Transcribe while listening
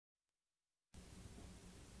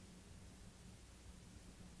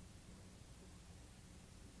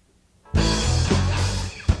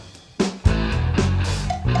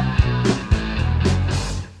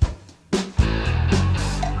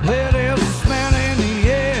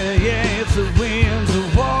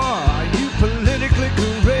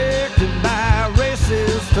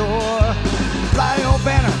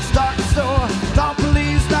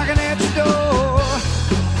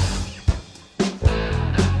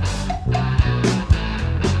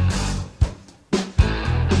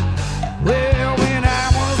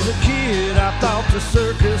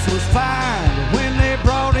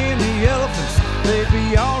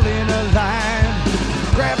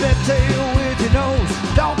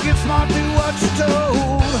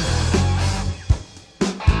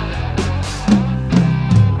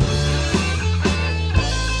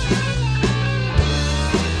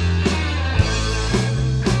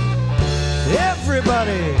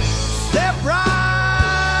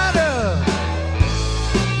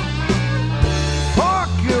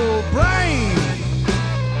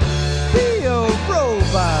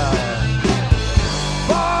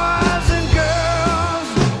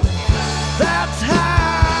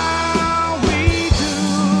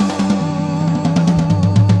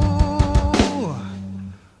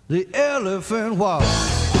walk.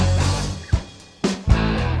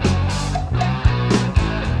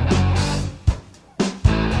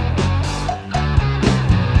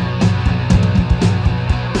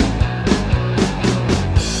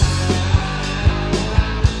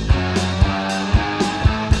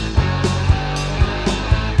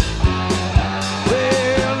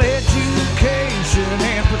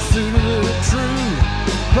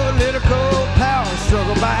 Political power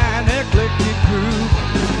struggle by an eclectic group.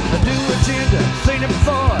 A new agenda, seen it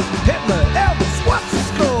before. Hitler, Elvis, what's the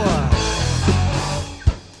score?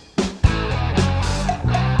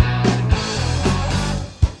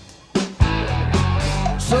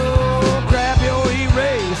 So grab your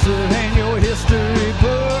eraser and your history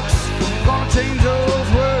books. Gonna change those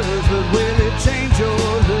words, but will it change your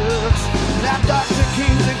looks? Now Dr.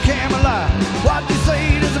 King's and Camelot, what you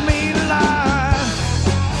say doesn't mean a lie.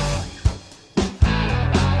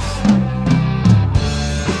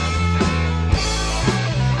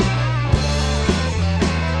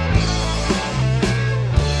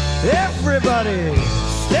 Everybody,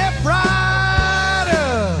 step right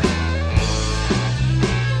up.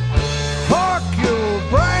 Park your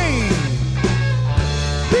brain.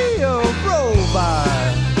 Be a robot.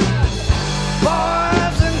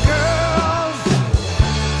 Boys and girls,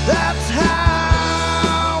 that's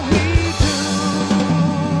how we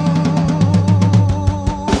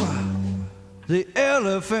do the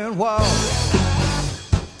elephant walk.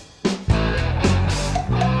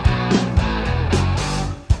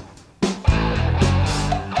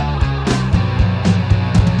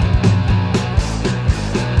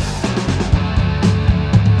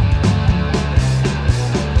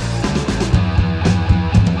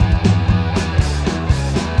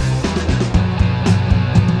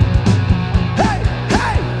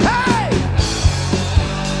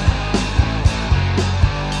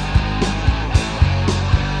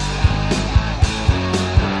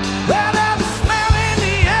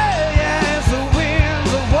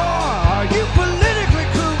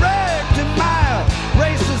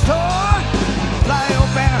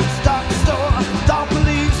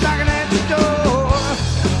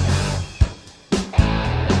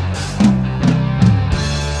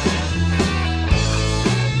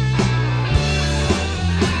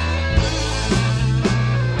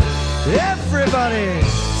 Everybody